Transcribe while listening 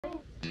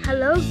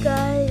Hello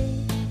guys.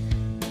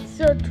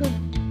 So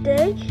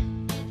today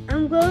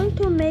I'm going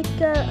to make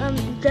a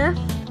Jeff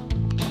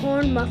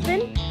corn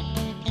muffin.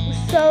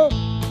 So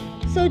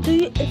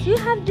if you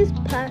have this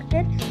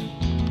packet,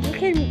 you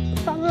can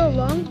follow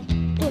along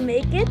to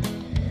make it.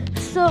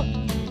 So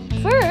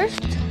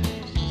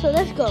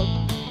let's go.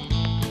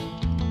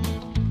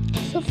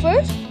 So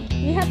first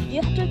you have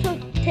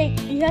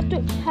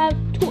to have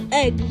 2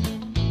 eggs.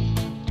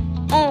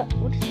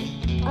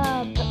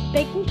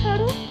 Baking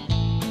powder.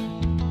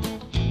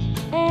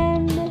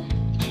 And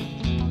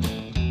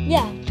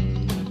yeah,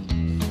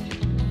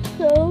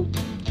 so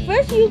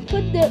first you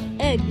put the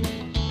egg,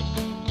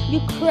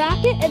 you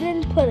crack it and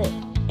then put it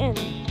in.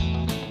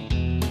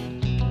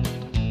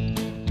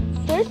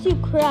 First you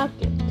crack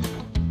it.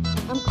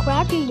 I'm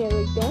cracking it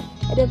like that,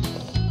 and then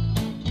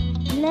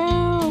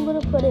now I'm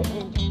gonna put it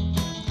in.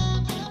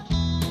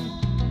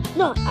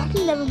 No,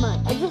 actually never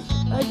mind.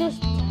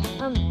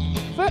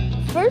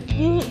 First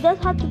you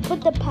just have to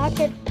put the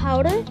packet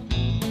powder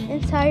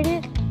inside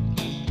it.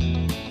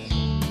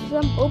 So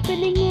I'm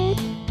opening it.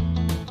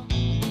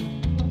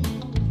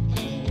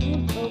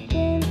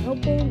 Open.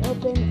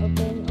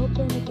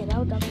 Get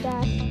out of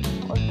that.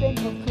 Open.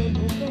 Okay.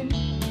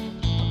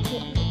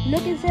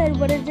 Look inside.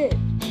 What is it?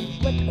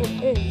 What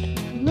it is?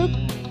 Look,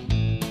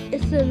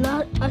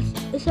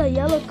 it's a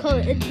yellow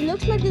color. It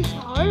looks like it's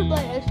hard,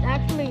 but it's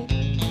actually,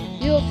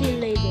 you'll see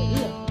later.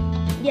 Look.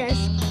 Yes,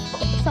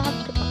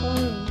 soft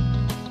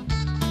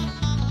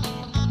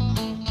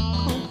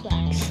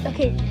cornflakes.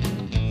 Okay,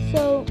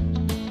 so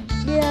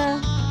yeah,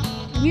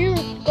 we're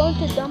going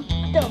to dump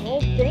the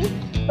whole thing,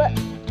 but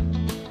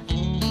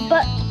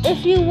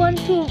if you want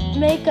to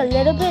make a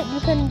little bit, you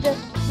can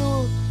just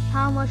do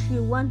how much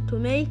you want to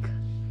make.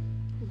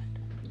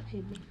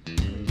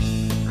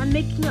 I'm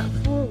making a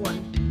full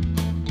one.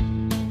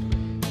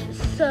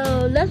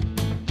 So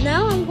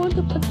now I'm going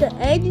to put the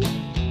egg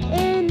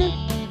in.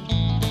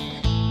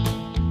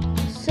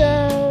 So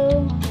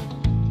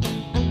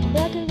I'm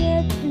cracking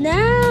it.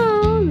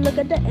 Now look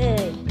at the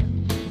egg.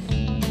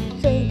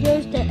 So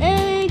here's the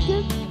egg.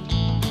 You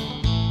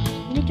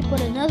need to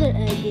put another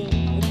egg in,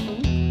 I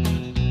think.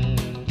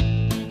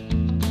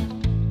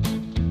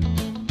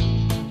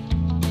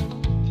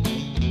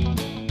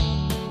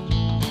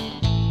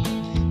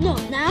 No,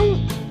 now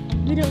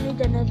we don't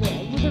need another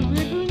egg because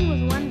we're doing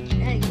with 1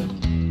 egg.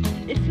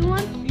 If you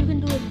want, you can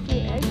do it with 2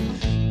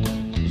 eggs.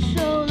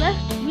 So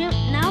we're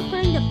now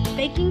putting the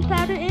baking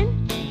powder in.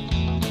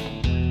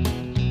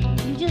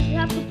 You just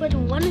have to put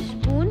 1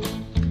 spoon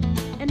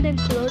and then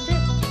close it.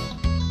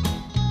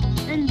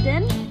 And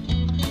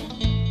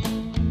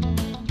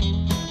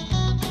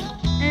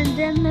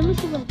then let me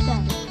see what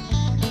that is.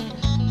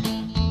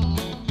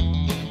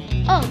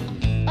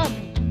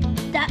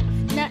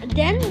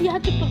 Then you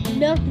have to put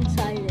milk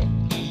inside it.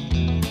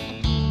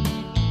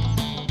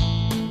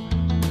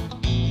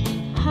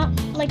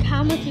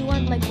 How much you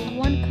want? Like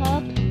 1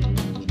 cup.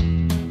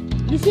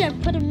 You see, I'm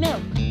putting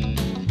milk.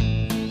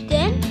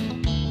 Then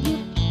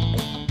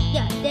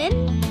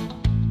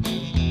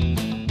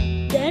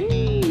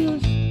you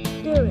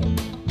stir it.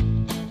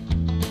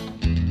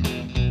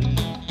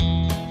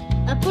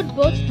 I put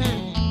both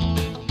hands.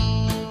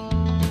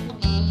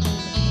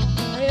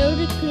 I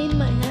already cleaned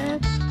my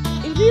hands.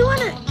 If you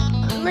wanna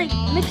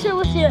mix it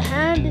with your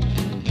hand,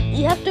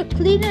 you have to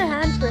clean your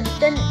hand first.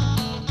 Then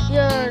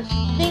your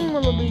thing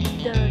will be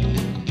dirty,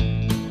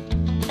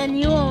 and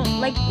you won't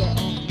like it.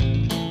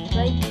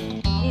 Right?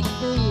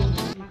 Do you?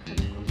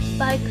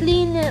 But I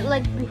cleaned it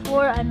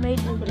before I made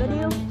this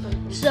video.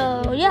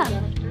 So yeah.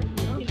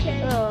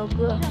 Oh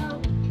good.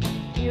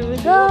 Here we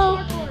go.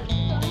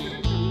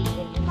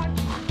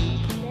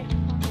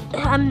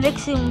 I'm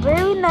mixing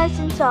very nice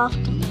and soft.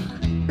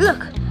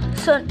 Look,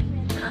 so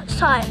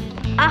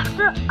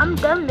after I'm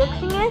done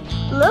mixing it,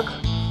 look,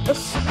 it's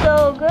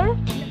so good.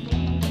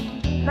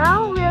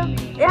 Now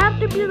it have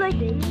to be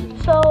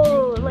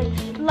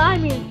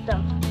slimy and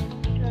stuff.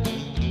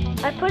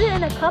 I put it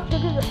in a cup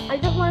because I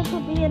just want it to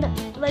be in a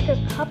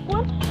cup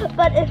one.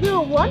 But if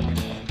you want,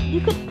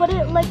 you could put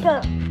it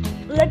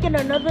in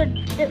another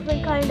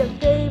different kind of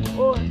shape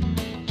or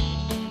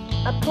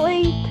a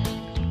plate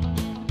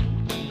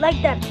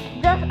like that.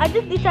 I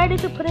just decided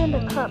to put it in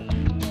the cup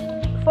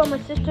for my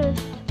sisters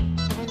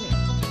and me.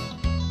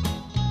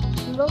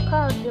 Look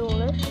how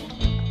delicious.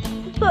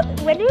 So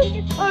when you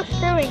are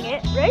stirring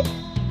it, right,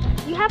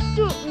 you have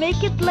to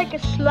make it like a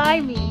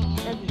slimy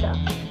and stuff.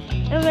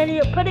 And when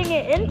you're putting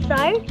it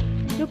inside,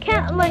 you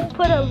can't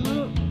put a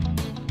little.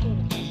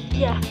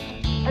 Yeah.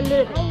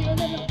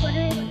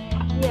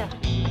 Yeah.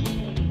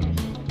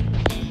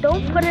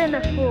 Don't put it in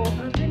a full.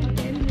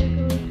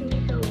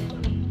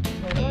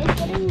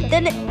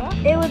 Then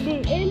it would be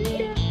big.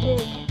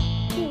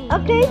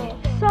 Okay,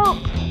 so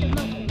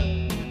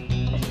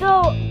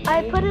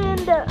I put it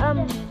in the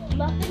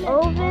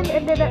oven,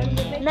 and then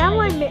now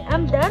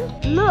I'm done.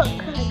 Look,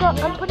 so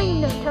I'm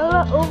putting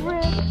Nutella over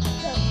it,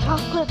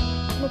 chocolate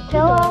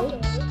Nutella,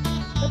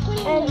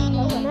 and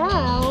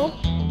now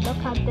look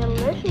how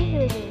delicious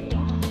it is.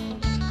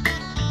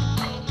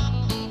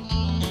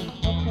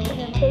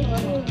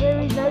 tasty,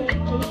 very nice taste.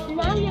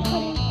 Now you're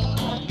putting.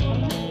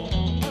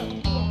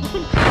 You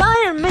can try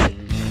and make.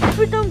 If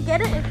you don't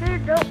get it, if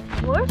it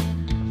don't work,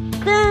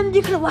 then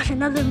you can watch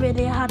another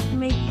video how to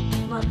make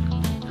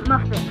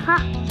muffin, huh?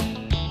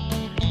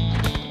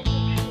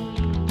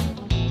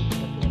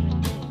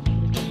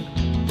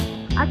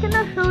 I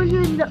cannot show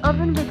you in the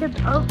oven because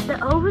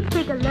the oven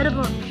takes a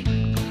little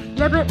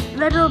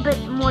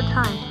bit more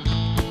time.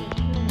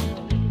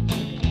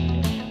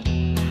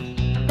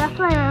 That's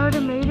why I already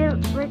made it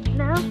right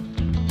now.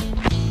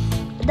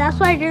 That's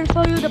why I didn't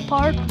show you the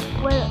part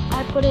where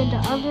I put it in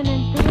the oven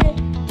and do it.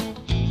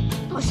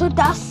 So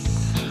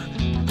that's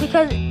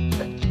because.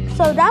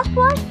 So that's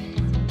why.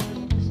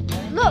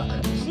 Look,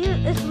 see,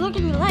 it's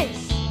looking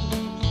nice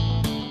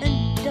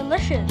and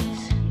delicious.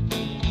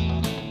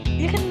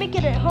 You can make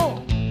it at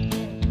home.